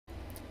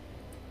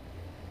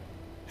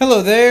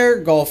Hello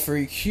there, Golf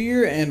Freak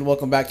here, and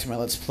welcome back to my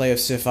Let's Play of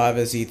Civ 5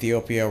 as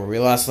Ethiopia. Where we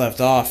last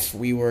left off,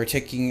 we were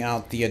taking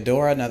out the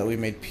Adora now that we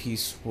made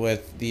peace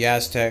with the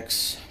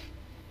Aztecs.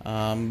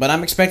 But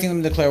I'm expecting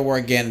them to declare war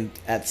again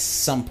at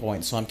some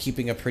point, so I'm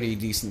keeping a pretty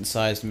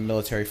decent-sized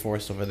military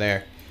force over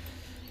there.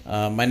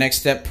 My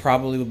next step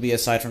probably will be,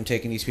 aside from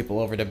taking these people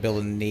over, to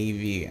build a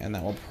navy, and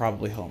that will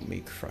probably help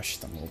me crush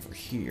them over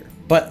here.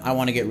 But I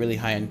want to get really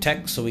high in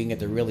tech, so we can get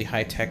the really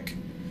high-tech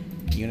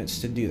units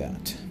to do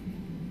that.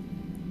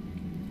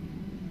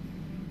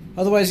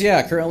 Otherwise,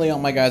 yeah, currently all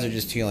my guys are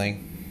just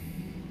healing.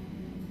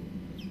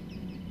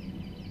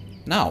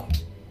 No.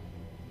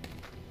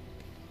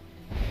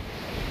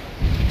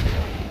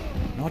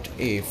 Not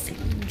a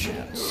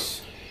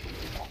flinches.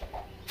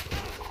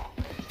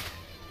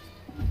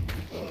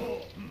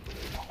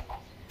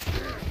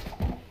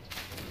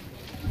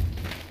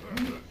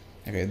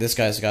 Okay, this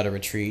guy's got to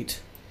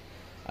retreat.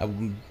 I'll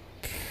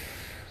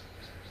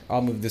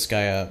move this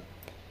guy up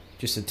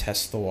just to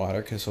test the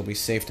water, because he'll be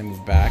safe to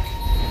move back.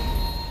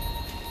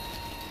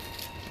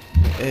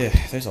 Ugh,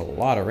 there's a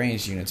lot of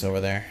ranged units over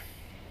there.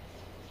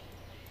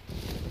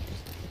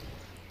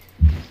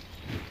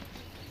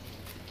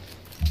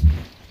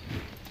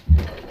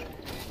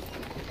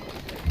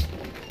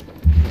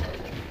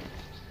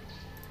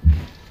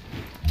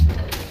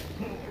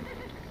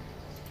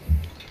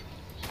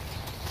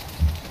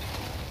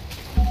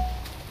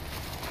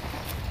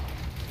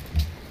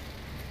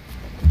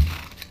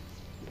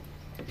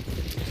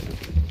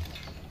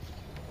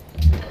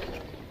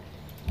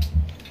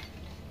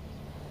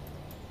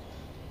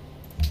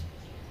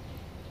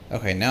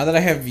 Okay, now that I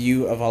have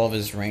view of all of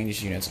his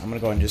ranged units, I'm going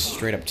to go and just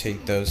straight up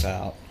take those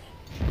out.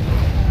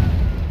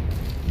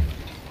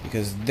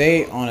 Because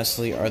they,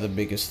 honestly, are the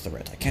biggest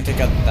threat. I can't take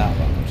out that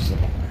one, which is a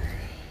bummer.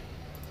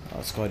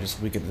 Let's go ahead and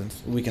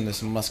just weaken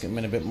this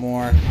musketman a bit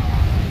more.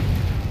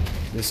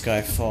 This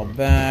guy fall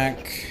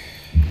back.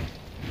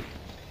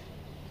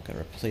 Got a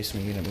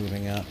replacement unit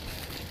moving up.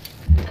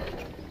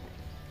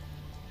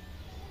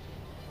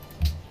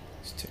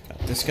 Let's take out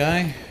this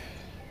guy.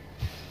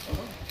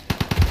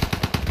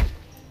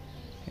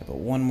 But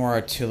one more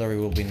artillery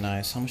will be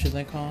nice. How much did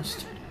that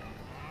cost?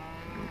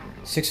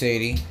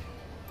 680.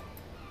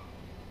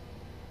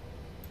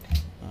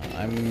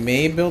 I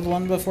may build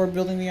one before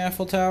building the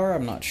Eiffel Tower.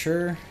 I'm not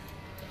sure.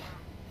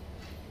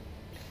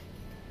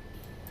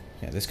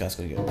 Yeah, this guy's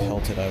gonna get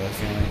pelted, I have a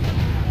feeling.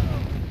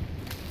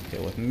 Okay,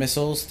 with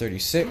missiles,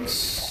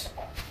 36.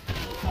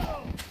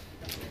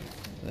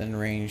 Then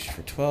range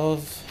for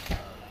 12.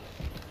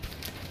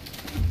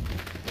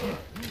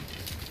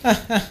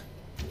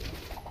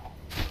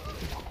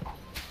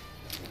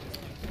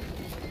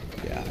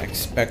 I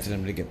expected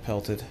him to get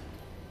pelted,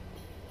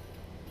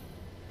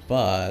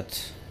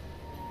 but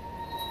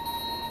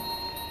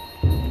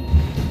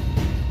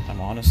I'm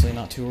honestly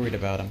not too worried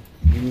about him.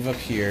 You move up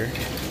here,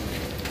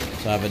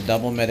 so I have a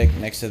double medic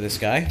next to this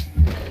guy.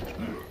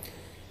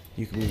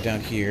 You can move down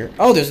here.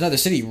 Oh, there's another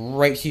city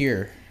right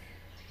here,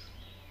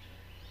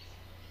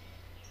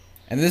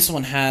 and this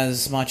one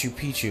has Machu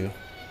Picchu.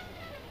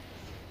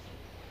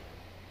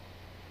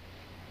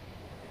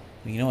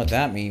 You know what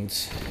that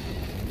means?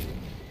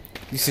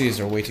 These cities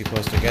are way too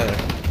close together.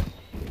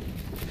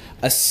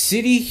 A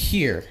city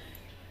here.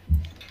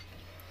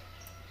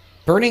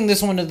 Burning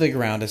this one to the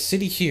ground. A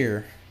city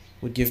here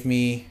would give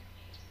me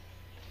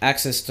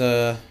access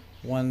to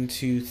 1,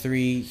 2,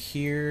 3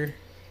 here.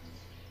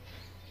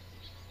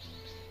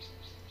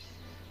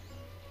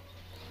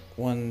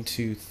 1,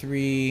 2,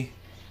 3.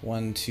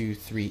 1, 2,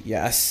 3.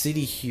 Yeah, a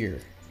city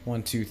here.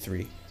 1, 2,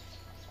 3.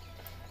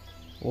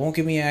 Won't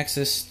give me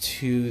access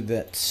to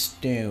that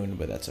stone,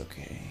 but that's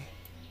okay.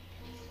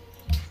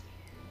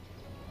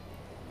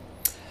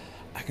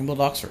 I can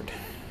build Oxford.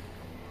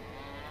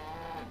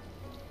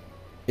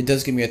 It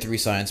does give me a 3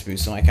 science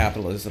boost, so my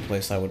capital is the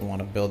place I would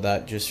want to build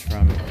that just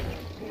from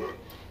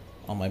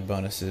all my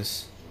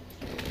bonuses.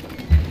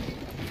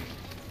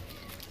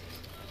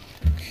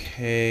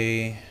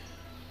 Okay.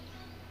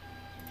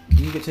 Can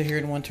you get to here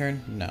in one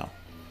turn? No.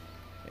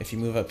 If you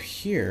move up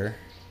here,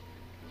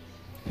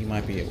 you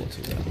might be able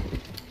to, though.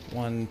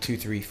 1, 2,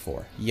 3,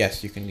 4.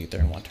 Yes, you can get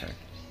there in one turn.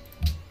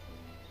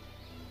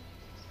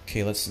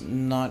 Okay, let's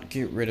not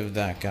get rid of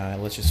that guy.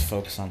 Let's just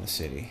focus on the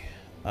city.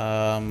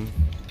 I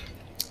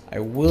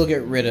will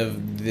get rid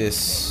of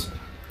this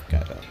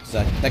guy, though.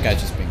 That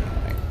guy's just being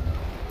annoying.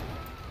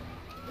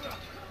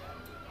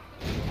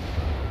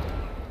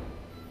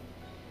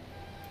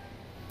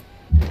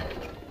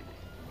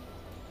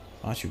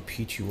 Machu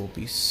Picchu will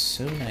be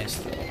so nice,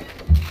 though.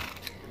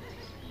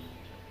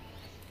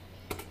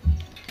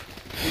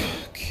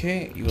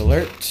 Okay, you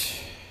alert.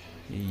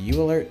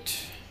 You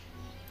alert.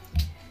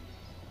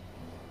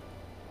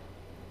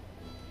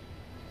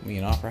 Me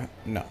an opera?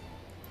 No.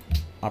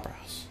 Opera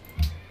house.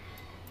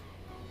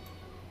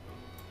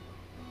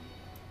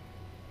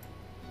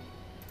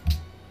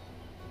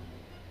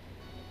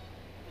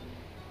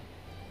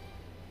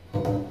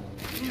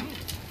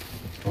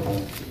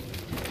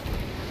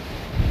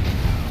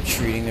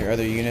 Treating their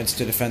other units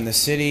to defend the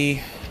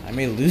city. I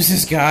may lose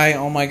this guy.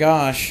 Oh my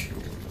gosh.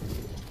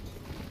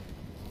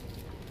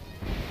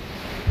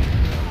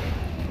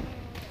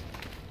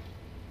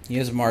 He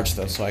has March,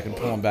 though, so I can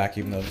pull him back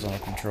even though he's under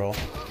control.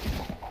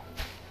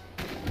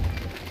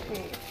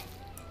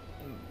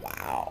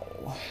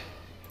 Wow.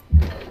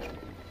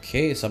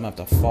 Okay, so I'm going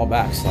to have to fall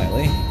back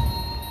slightly.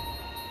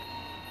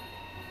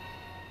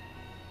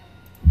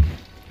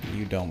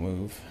 You don't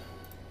move.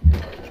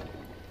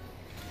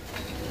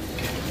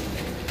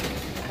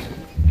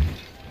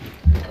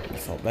 You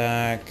fall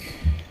back.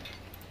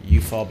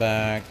 You fall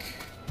back.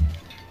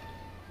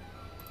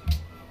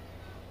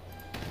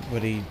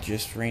 But he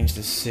just ranged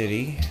the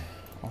city.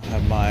 I'll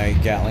have my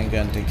Gatling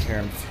gun take care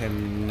of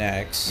him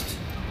next.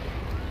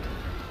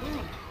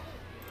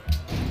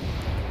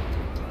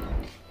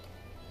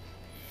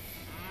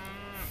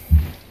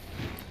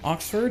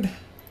 Oxford?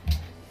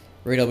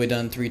 Raid will be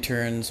done 3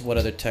 turns. What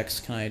other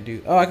text can I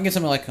do? Oh, I can get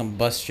something like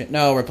combustion.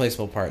 No,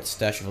 replaceable parts.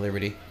 Statue of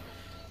Liberty.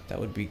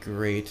 That would be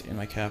great in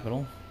my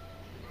capital.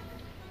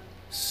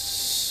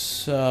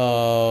 So,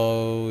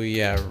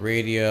 yeah,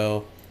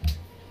 radio.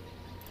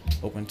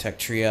 Open tech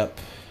tree up.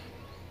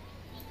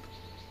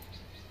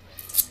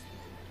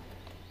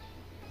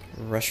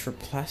 Rush for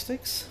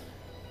plastics?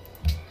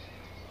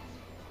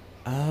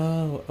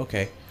 Oh,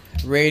 okay.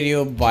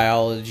 Radio,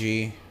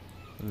 biology,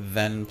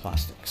 then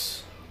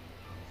plastics.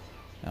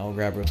 Now we'll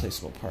grab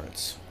replaceable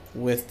parts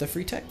with the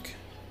free tech.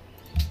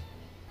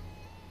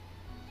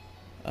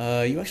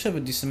 You actually have a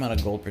decent amount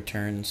of gold per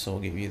turn, so I'll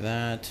give you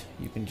that.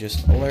 You can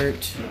just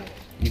alert.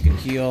 You can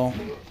heal.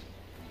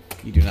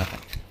 You do nothing.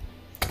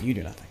 You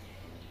do nothing.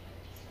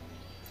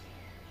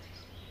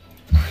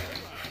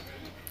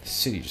 The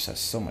city just has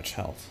so much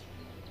health.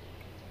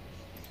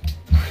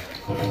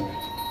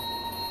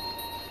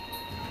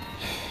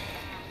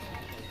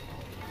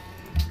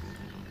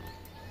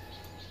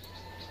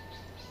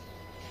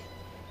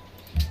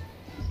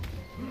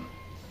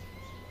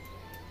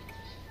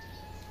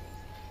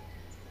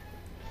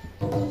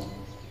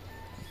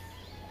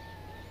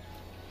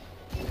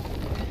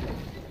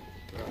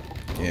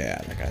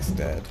 Yeah, that guy's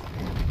dead.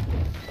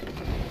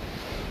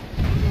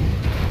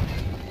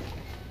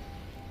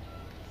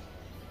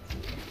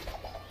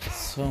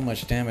 So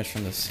much damage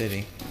from the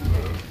city.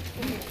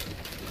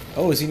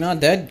 Oh, is he not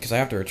dead? Because I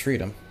have to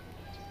retreat him.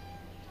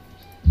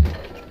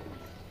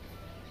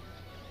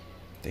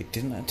 They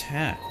didn't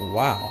attack.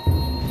 Wow.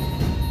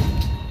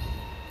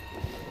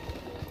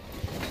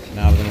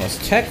 Now the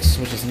most techs,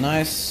 which is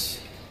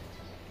nice.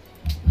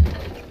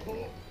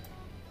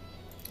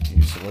 You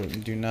just alert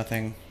and do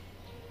nothing.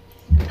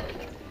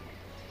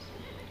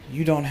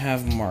 You don't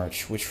have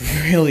March, which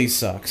really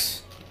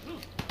sucks.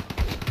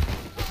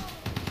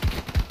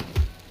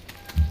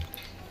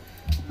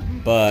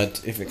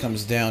 But if it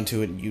comes down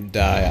to it, you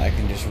die. I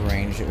can just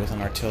range it with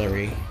an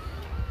artillery.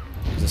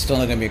 It's still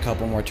not going to be a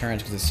couple more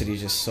turns because the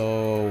city's just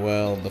so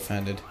well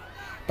defended.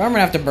 But I'm going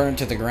to have to burn it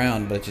to the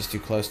ground, but it's just too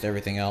close to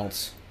everything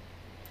else.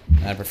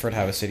 And I'd prefer to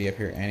have a city up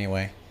here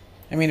anyway.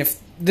 I mean,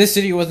 if this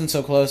city wasn't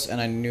so close and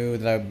I knew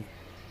that I'd...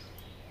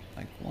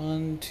 Like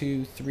 1,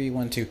 2, 3,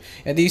 1, 2.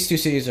 Yeah, these 2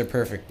 cities are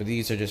perfect, but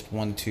these are just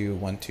 1, 2,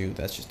 1, 2.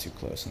 That's just too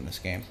close in this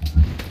game.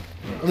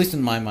 At least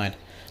in my mind.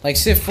 Like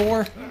Civ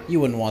 4, you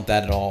wouldn't want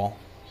that at all.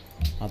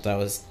 Not that I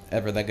was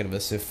ever that good of a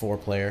Civ 4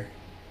 player.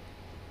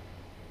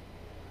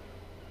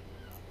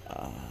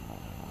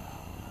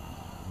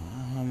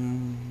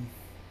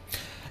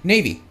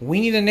 Navy.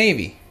 We need a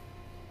navy.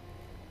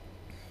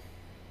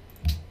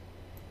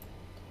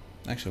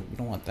 Actually, we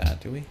don't want that,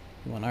 do we?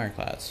 We want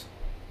ironclads.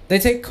 They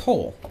take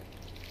coal.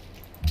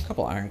 A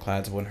couple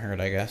ironclads wouldn't hurt,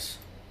 I guess.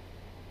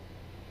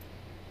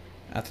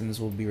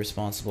 Athens will be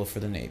responsible for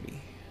the navy.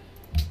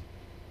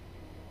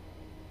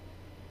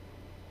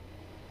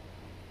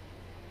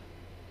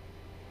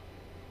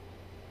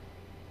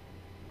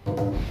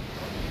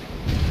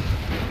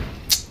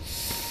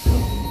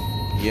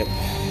 Yep.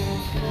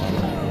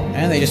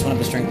 And they just went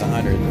up to strength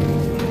 100.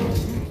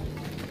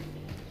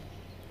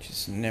 Which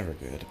is never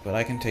good, but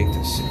I can take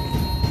this city.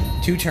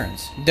 2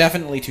 turns.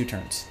 Definitely 2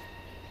 turns.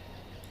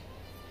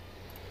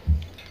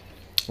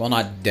 Well,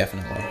 not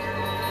definitely.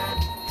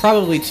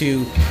 Probably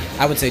 2.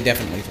 I would say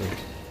definitely 3.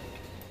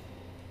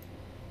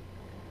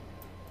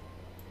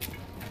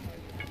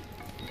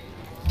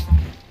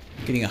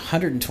 Getting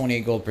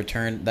 128 gold per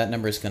turn. That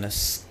number is going to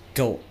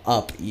go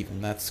up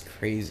even. That's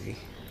crazy.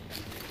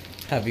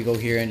 Have you go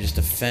here and just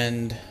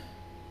defend.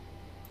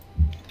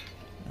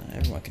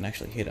 Everyone can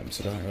actually hit him,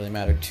 so it doesn't really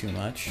matter too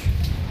much.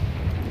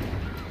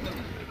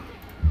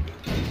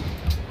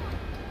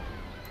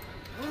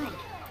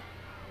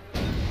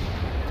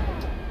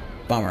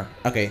 Bummer.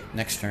 Okay,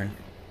 next turn.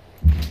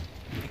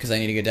 Because I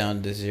need to get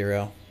down to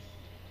 0.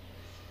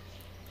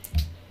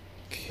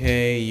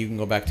 Okay, you can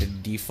go back to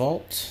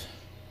default.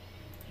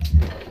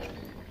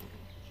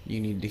 You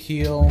need to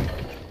heal.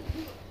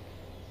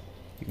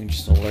 You can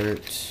just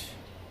alert.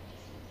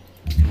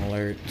 You can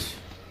alert.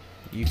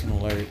 You can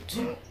alert.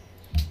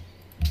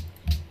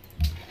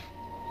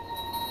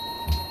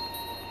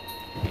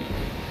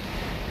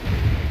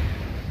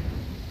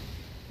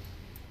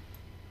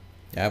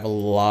 Yeah, I have a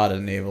lot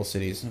of naval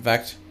cities. In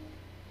fact,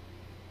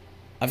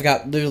 I've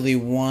got literally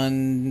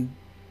 1,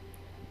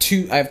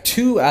 2. I have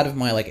 2 out of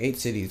my like 8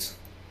 cities.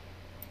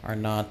 are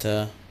not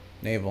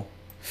naval.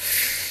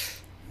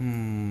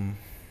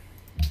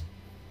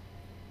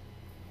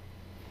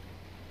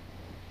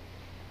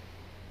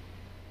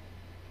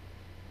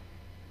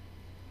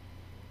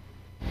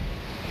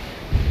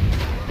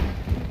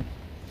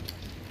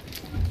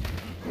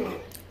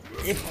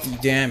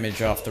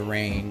 Damage off the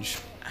range.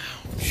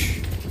 Ouch.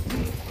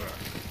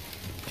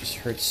 Just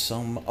hurts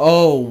so much.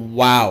 Oh,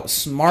 wow.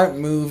 Smart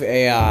move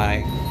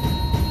AI.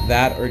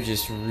 That or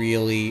just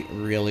really,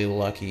 really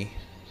lucky.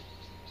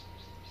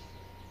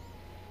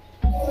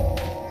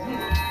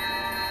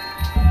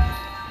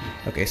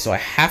 Okay, so I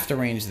have to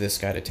range this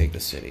guy to take the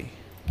city.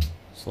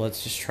 So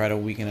let's just try to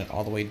weaken it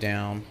all the way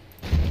down.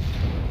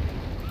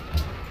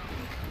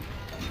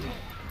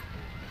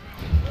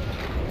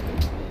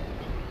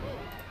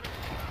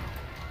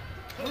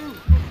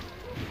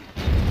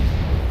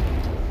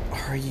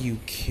 Are you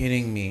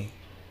kidding me?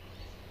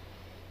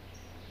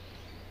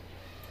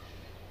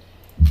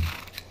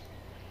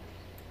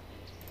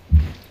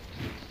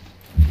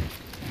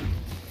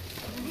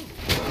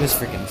 This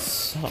freaking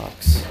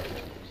sucks.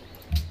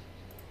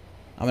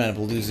 I'm gonna end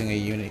up losing a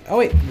unit. Oh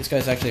wait, this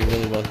guy's actually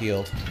really well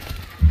healed.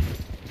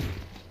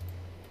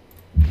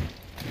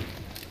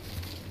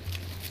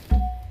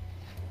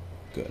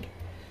 Good.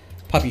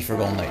 Puppy for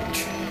Golden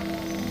Age.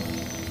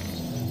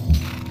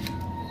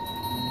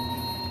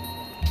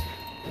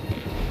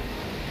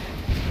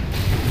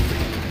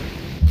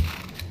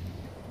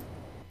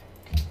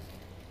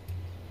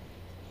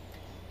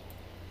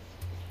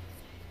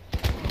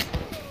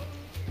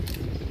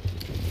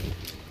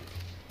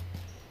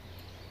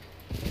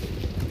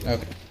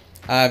 Okay.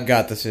 I've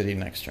got the city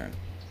next turn.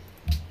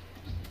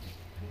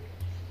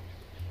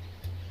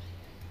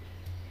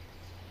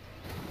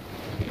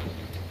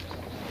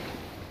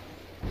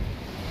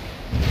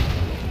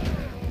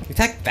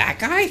 Attack that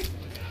guy?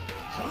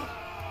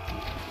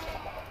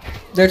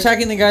 They're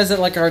attacking the guys that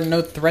like are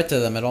no threat to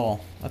them at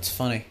all. That's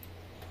funny.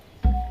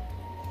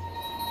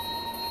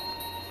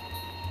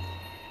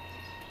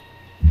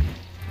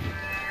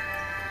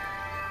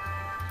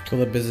 Kill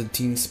the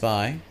Byzantine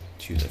spy.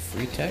 Choose a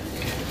free tech.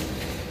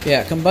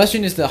 Yeah,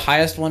 combustion is the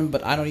highest one,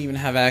 but I don't even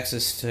have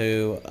access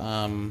to, what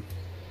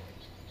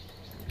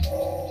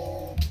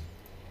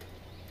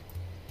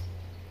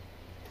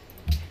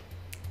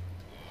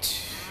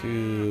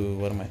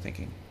am I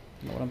thinking?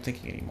 I don't know what I'm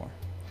thinking anymore.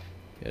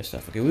 The other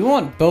stuff. Okay, we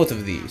want both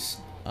of these.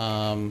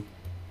 The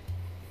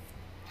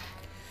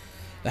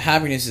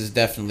happiness is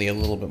definitely a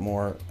little bit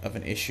more of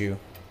an issue.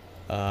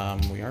 We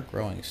are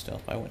growing still.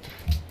 If I went to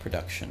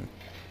production.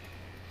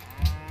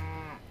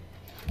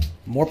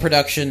 More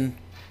production.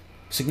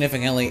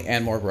 Significantly,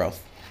 and more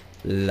growth.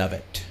 Love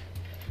it.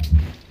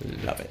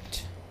 Love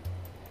it.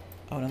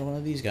 Oh, another one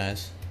of these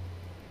guys.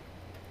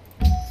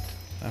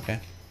 Okay.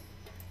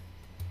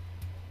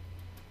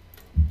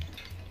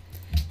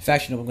 In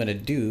fact, you know what I'm going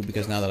to do,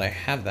 because now that I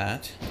have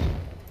that...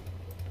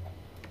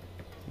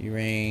 You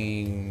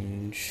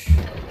range...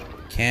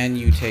 Can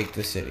you take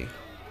the city?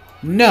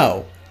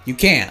 No! You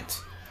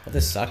can't! Well,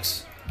 this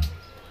sucks.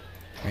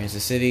 Range the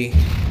city.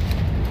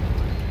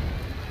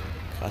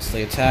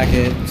 Costly attack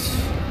it.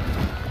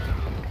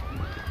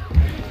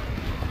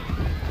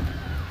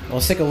 Well,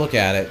 let's take a look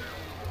at it.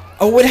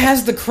 Oh, it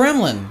has the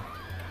Kremlin!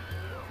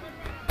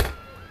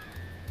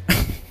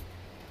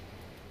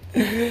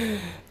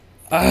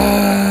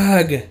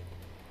 Ugh!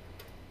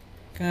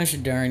 Gosh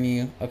darn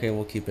you. Okay,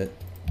 we'll keep it.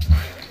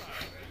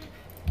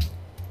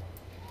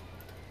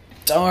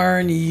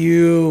 Darn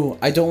you!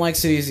 I don't like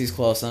cities these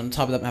close. On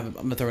top of that, I'm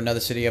gonna throw another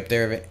city up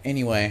there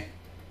anyway.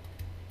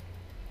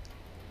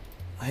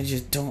 I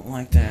just don't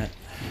like that.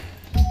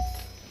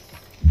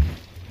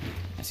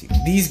 See,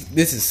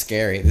 this is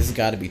scary. This has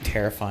got to be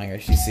terrifying.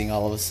 She's seeing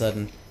all of a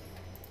sudden,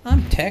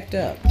 I'm teched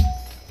up.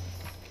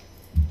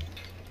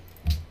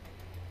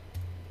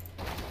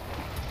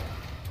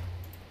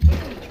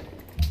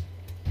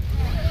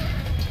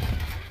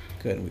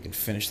 Good, we can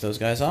finish those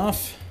guys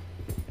off.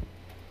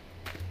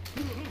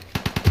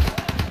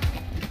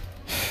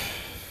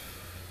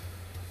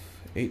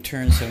 Eight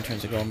turns, 7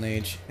 turns of Golden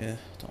Age. Yeah,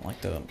 don't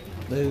like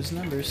those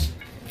numbers.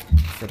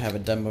 Prefer to have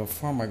it done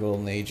before my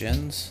Golden Age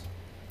ends.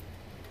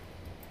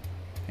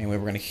 Anyway,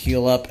 we're going to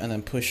heal up and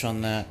then push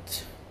on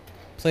that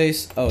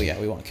place. Oh yeah,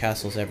 we want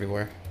castles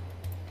everywhere.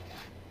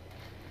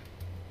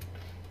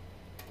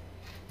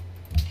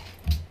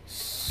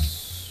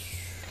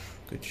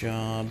 Good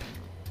job.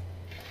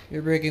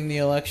 You're rigging the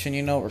election.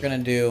 You know what we're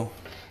going to do?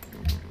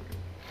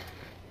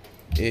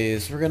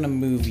 Is we're going to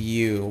move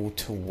you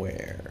to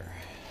where?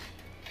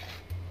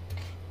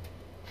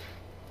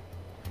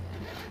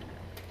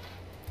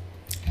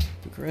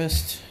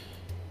 Bucharest.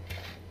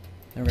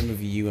 Then we're going to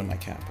move you in my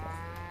capital.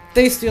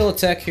 They steal a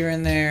tech here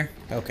and there.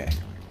 Okay.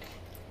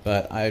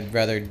 But I'd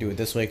rather do it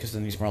this way because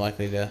then he's more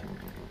likely to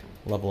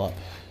level up.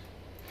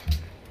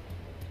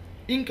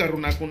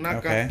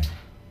 Okay.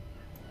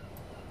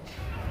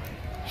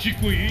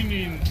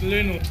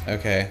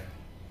 Okay.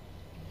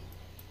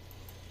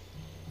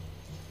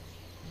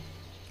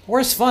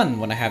 War's fun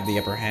when I have the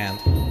upper hand.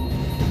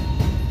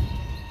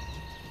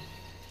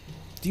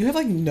 Do you have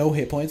like no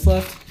hit points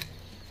left?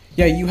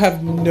 Yeah, you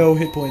have no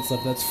hit points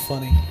left. That's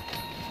funny.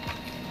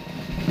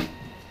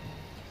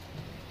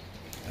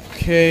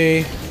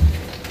 Okay.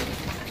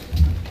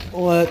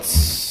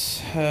 Let's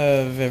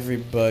have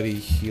everybody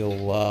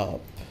heal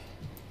up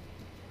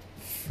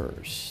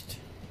first.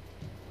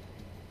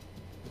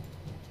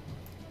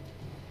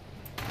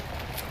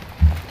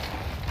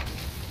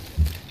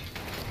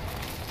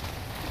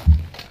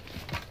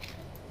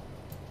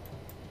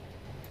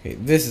 Okay,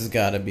 this has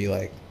got to be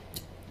like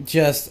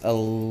just a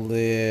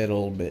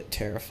little bit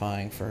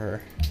terrifying for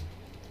her.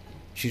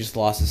 She just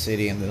lost the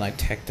city and then I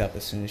teched up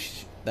as soon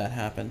as that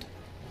happened.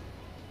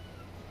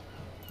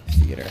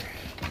 Theater.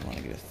 I want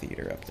to get a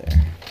theater up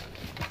there.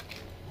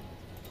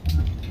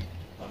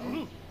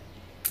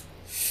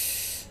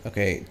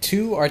 Okay,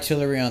 2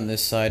 artillery on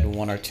this side,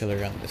 1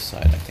 artillery on this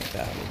side. I think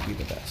that would be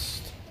the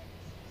best.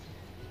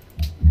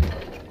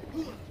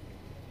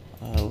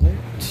 Alert.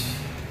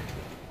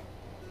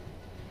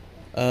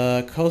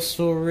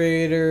 Coastal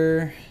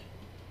Raider.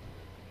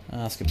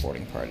 Let's get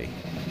boarding party.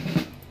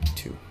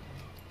 2.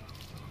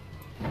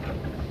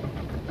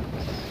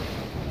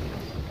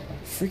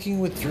 Freaking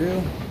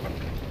withdrew.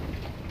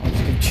 I'll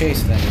just give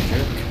chase then, you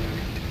jerk.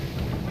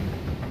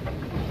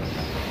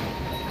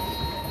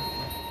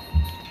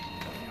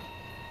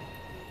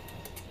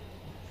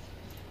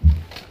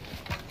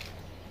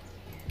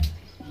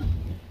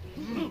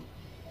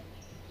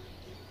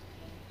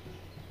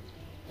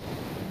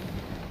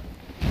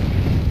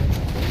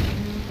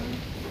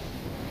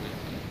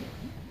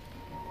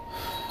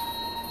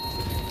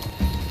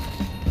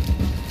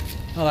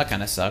 Oh, that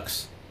kind of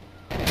sucks.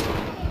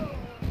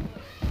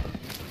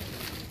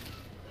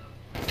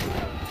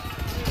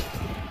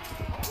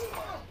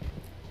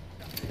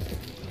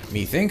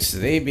 Methinks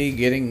they be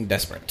getting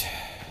desperate.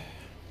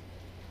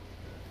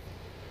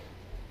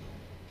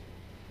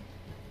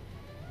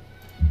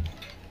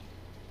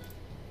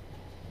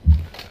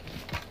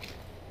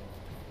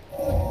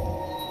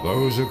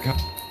 Those who come.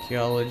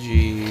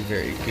 Archaeology,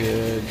 very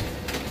good.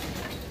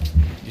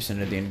 Just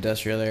into the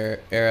industrial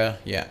era.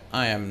 Yeah,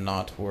 I am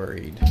not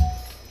worried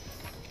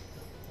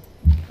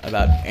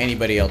about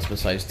anybody else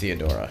besides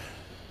Theodora.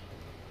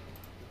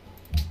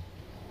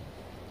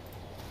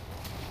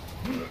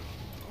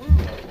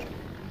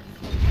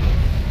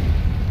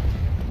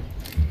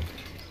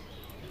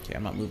 Okay,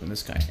 I'm not moving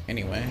this guy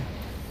anyway.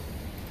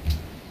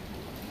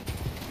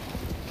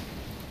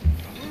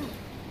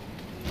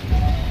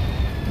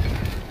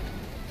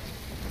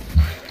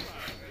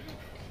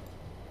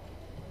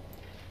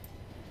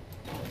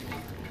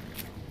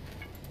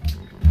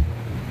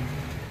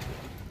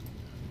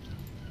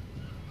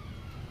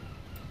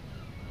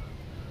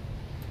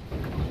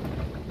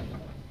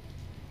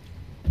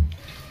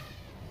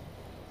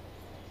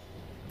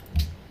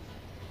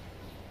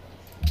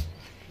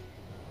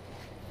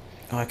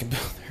 Oh, I can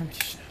build the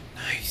hermitage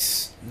now.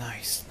 Nice,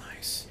 nice,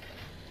 nice.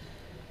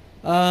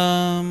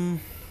 A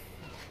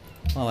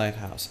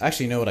lighthouse.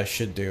 Actually, you know what I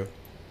should do?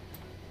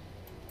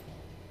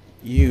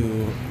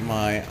 You,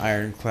 my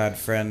ironclad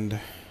friend,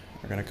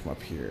 are gonna come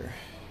up here.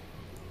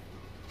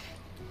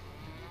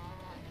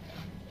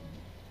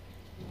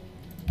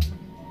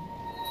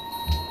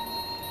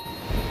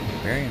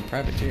 Barbarian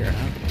privateer,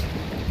 huh?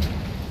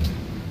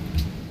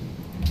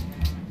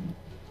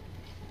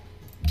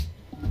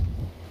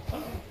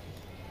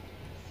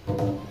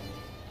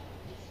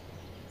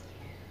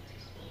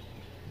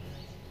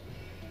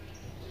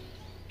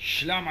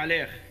 سلام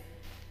عليك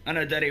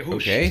أنا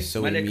داريهوش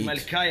ملك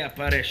ملكايا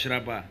باريش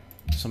ربا.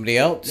 Somebody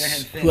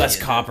else who has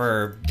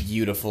copper,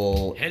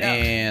 beautiful,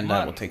 and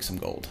I will take some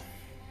gold.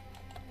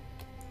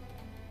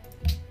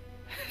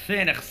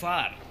 ثين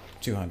خسار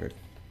 200.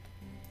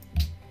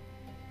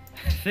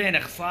 ثين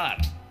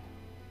خسار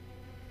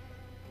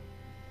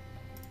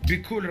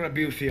بكل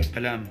ربي وفي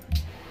قلم.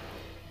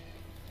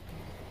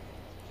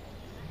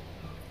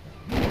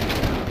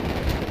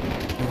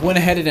 Went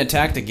ahead and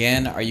attacked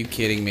again? Are you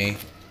kidding me?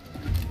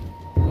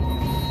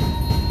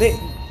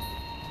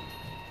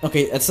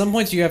 Okay, at some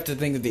points you have to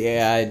think that the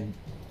AI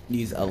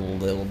needs a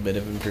little bit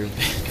of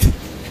improvement.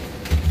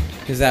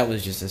 Because that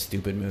was just a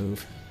stupid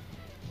move.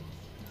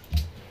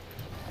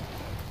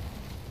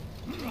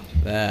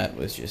 That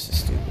was just a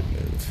stupid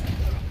move.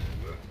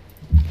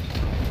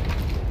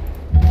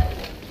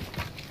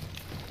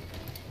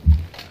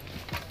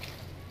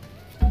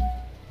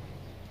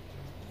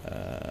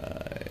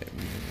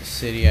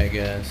 City, I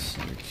guess.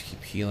 Just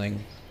keep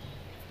healing.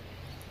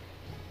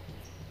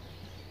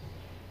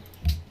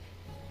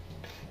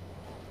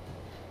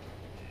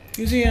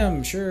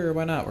 Museum, sure,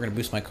 why not? We're gonna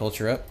boost my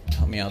culture up.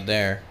 Help me out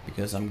there,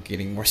 because I'm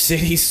getting more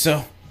cities,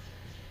 so...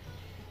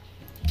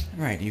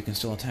 Alright, you can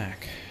still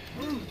attack.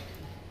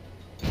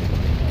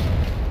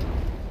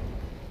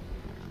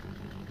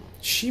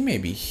 She may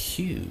be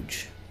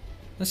huge.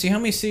 Let's see, how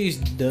many cities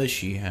does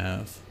she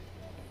have?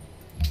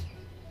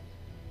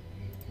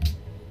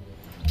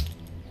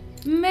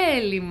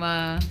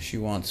 Μέλημα. She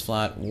wants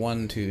flat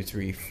 1, 2,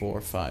 3,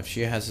 4, 5.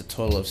 She has a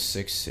total of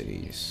 6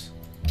 cities.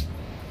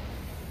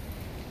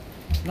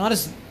 Not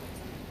as...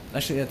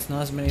 Actually, that's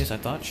not as many as I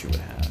thought she would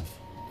have.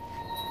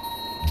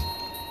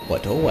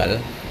 But oh well.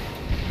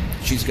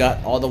 She's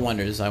got all the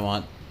wonders I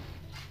want.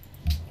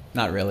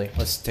 Not really.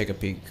 Let's take a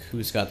peek.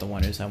 Who's got the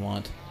wonders I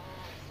want?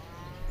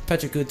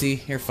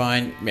 Pechakuti, you're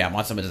fine. Yeah,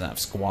 Matsuma doesn't have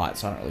squat,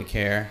 so I don't really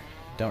care.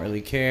 Don't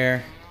really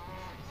care.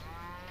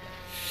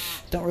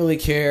 Don't really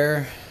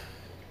care.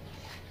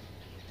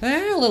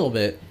 A little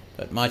bit.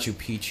 But Machu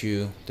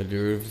Picchu, the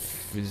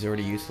Louvre is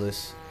already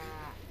useless.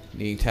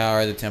 The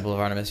Tower, the Temple of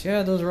Artemis.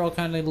 Yeah, those are all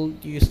kind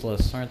of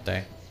useless, aren't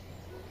they?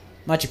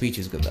 Machu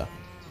Picchu's good, though.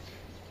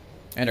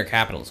 And her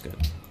capital is good.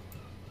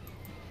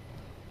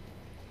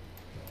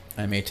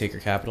 I may take her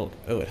capital.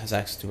 Oh, it has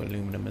access to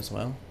aluminum as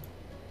well.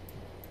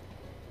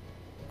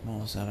 I'm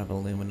almost out of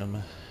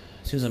aluminum.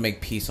 As soon as I make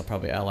peace, I'll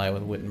probably ally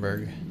with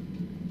Wittenberg.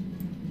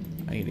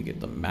 I need to get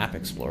the map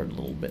explored a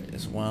little bit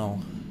as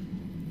well.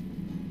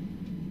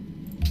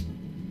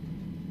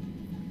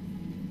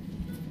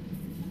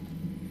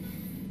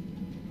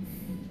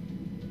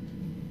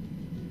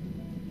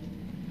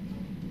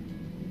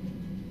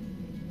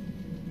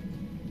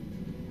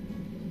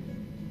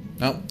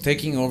 Now,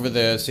 taking over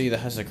the city that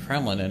has a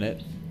Kremlin in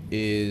it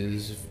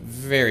is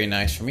very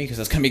nice for me, because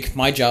that's going to make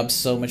my job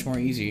so much more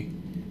easy.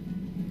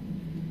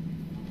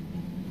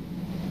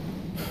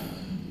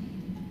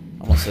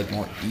 Almost said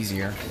more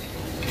easier.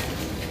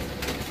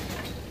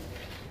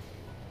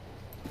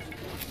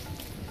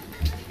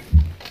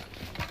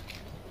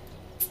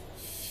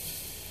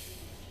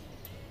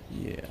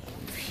 Yeah,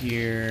 move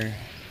here.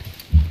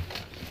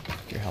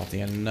 You're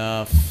healthy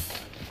enough.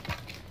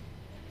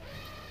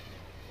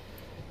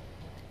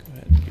 Go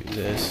ahead and do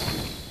this.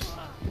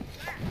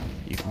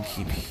 You can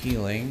keep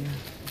healing.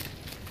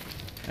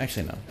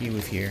 Actually, no. You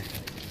move here.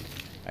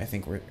 I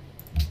think we're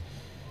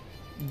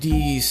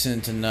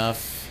decent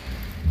enough.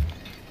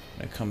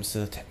 When it comes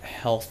to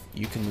health,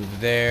 you can move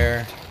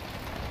there.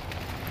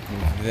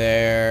 Move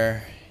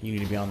there. You need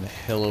to be on the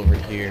hill over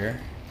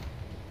here.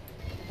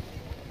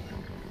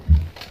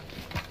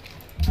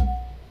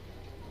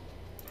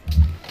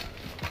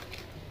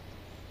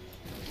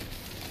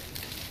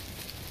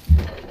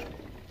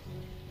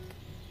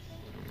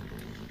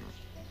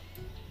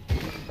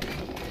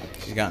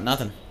 She's got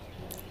nothing.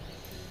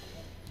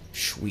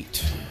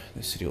 Sweet.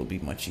 This city will be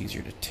much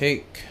easier to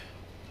take.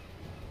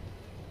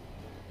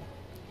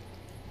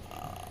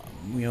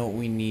 You know what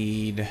we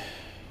need?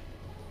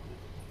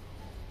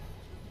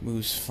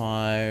 Moose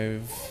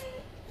 5.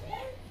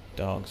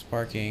 Dogs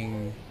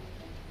barking.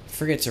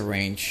 Frigate's a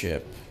range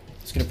ship.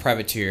 Let's get a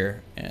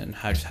privateer and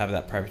just have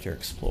that privateer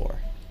explore.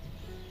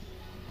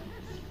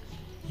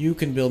 You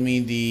can build me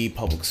the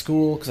public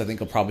school, because I think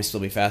it'll probably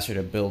still be faster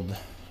to build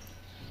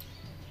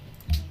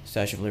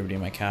Statue of Liberty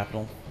in my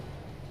capital.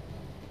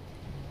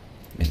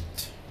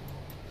 Mint.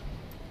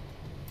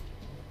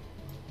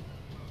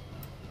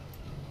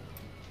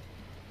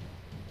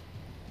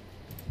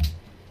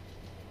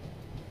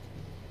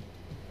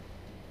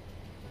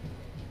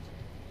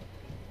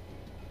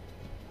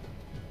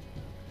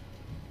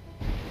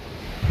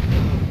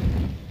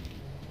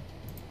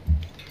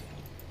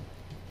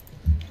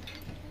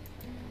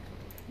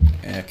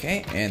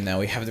 Okay, and now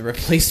we have the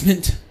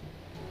replacement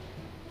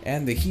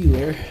and the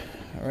healer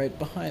right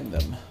behind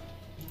them.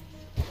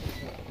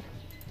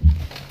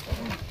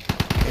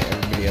 Okay,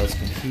 everybody else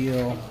can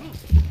heal.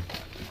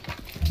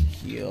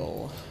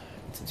 Heal.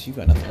 Since you've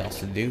got nothing else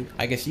to do,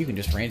 I guess you can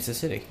just range the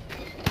city.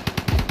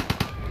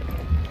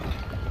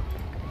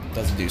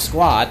 Doesn't do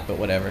squat, but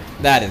whatever.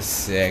 That is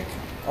sick.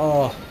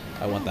 Oh,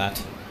 I want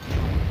that.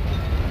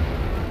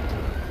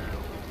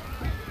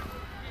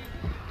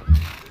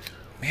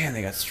 Man,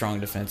 they got strong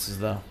defenses,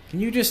 though. Can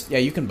you just... Yeah,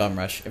 you can bum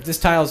rush. If this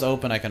tile's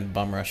open, I can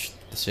bum rush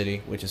the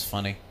city, which is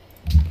funny.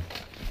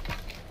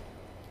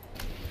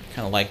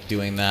 Kind of like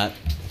doing that.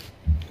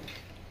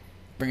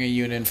 Bring a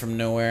unit in from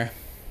nowhere.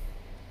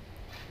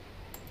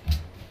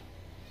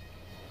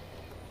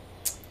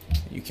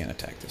 You can't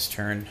attack this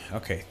turn.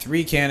 Okay,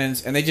 3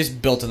 cannons, and they just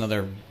built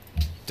another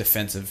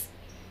defensive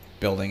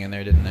building in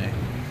there, didn't they?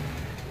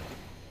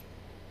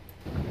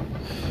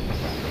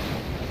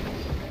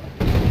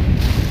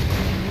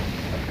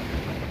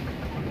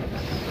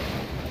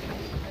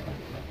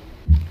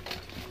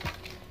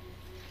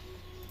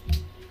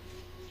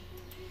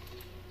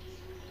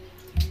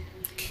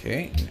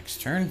 Okay,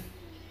 next turn.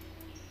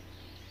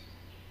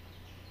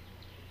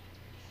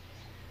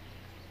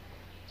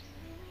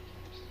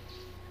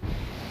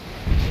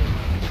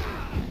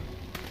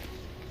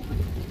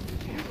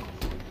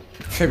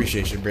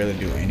 Trebuchet should barely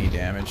do any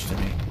damage to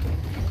me.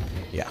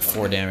 Yeah,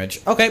 4 damage.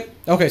 Okay,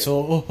 okay,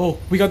 so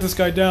we got this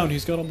guy down.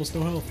 He's got almost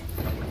no health.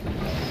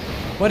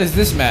 What is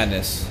this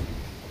madness?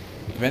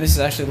 Venice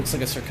actually looks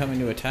like it's coming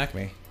to attack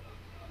me.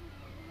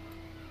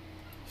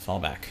 Fall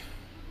back.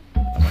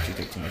 I don't want you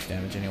to take too much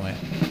damage anyway.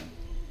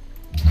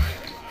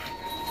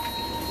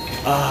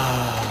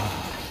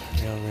 Ah,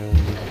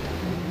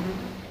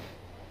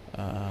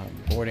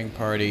 boarding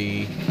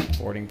party.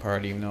 Boarding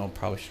party, even though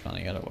probably should have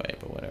gone the other way,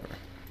 but whatever.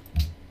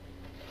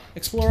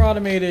 Explore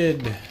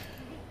automated.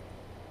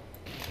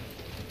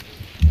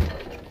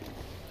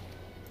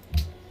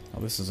 Oh,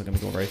 this isn't going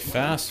to go very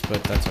fast,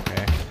 but that's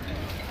okay.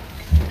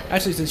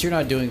 Actually, since you're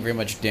not doing very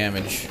much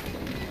damage,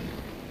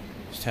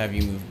 just have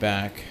you move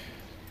back.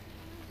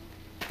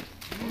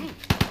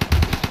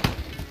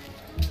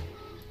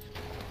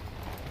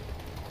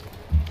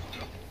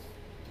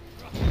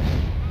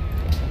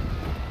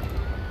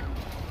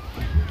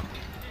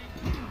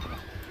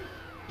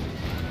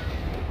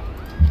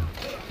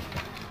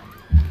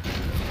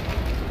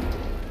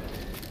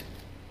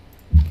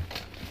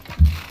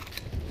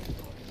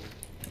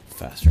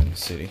 Faster in the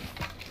city.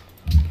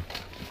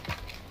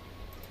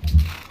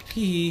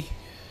 Hee.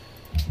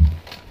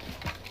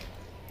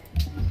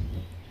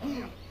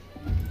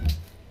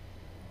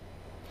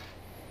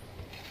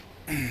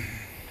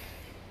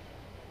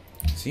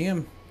 See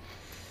him?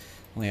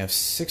 Only have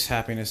 6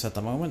 happiness at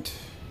the moment.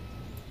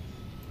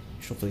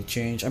 Should hopefully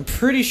change. I'm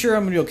pretty sure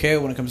I'm gonna be okay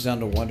when it comes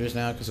down to wonders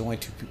now, because the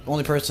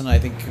only person I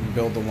think can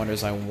build the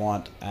wonders I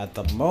want at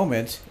the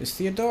moment is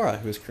Theodora,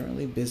 who is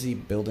currently busy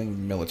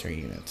building military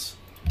units.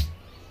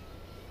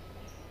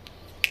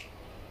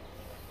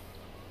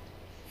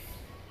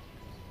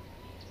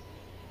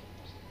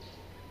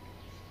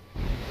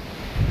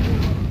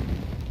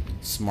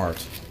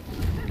 Smart.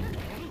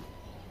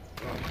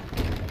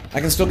 I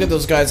can still get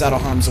those guys out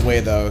of harm's way,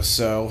 though,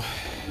 so...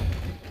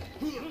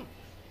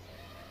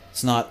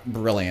 It's not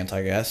brilliant,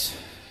 I guess.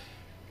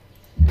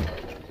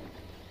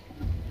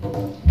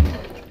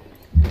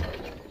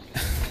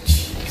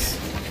 Jeez.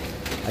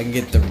 I can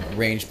get the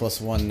range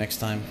 +1 next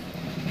time.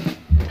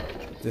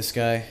 This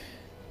guy.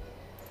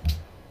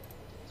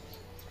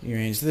 You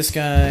range this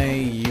guy,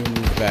 you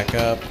move back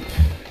up,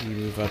 you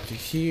move up to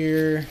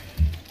here.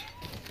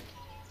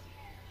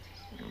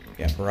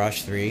 Yeah,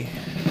 barrage 3.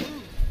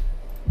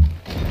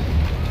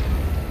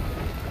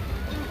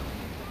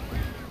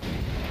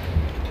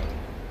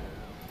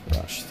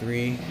 Barrage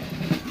 3.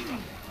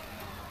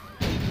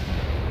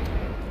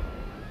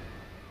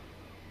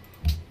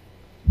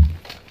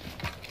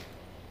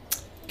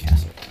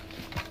 Castle.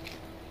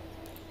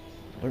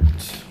 Alert.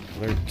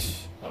 Alert.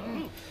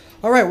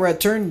 Alright, we're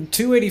at turn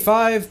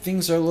 285.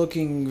 Things are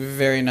looking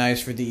very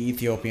nice for the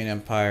Ethiopian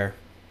Empire.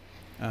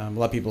 A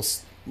lot of people...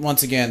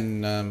 Once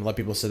again, a lot of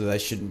people said that I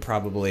shouldn't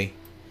probably,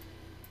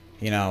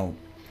 you know,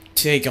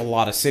 take a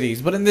lot of cities.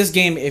 But in this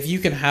game, if you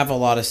can have a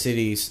lot of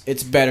cities,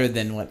 it's better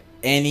than what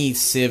any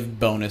Civ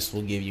bonus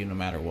will give you no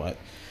matter what.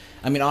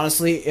 I mean,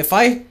 honestly, if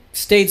I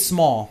stayed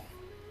small,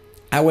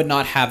 I would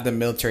not have the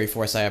military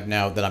force I have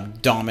now that I'm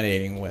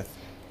dominating with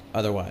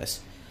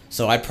otherwise.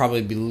 So I'd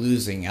probably be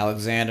losing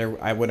Alexander.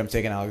 I wouldn't have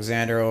taken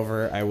Alexander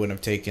over. I wouldn't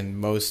have taken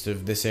most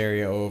of this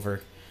area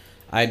over.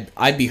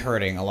 I'd be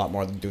hurting a lot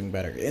more than doing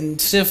better. In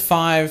Civ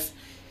 5,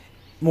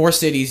 more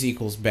cities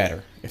equals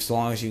better, as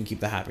long as you can keep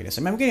the happiness.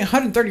 I mean, I'm getting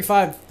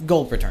 135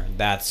 gold per turn.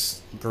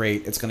 That's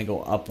great. It's going to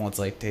go up once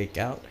I take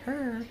out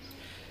her.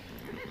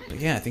 But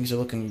yeah, things are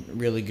looking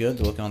really good.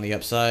 They're looking on the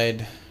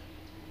upside.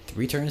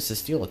 3 turns to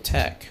steal a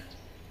tech.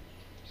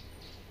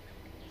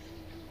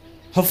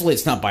 Hopefully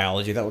it's not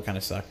biology. That would kind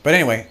of suck. But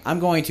anyway, I'm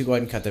going to go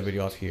ahead and cut that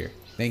video off here.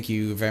 Thank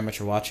you very much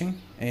for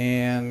watching,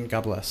 and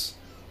God bless.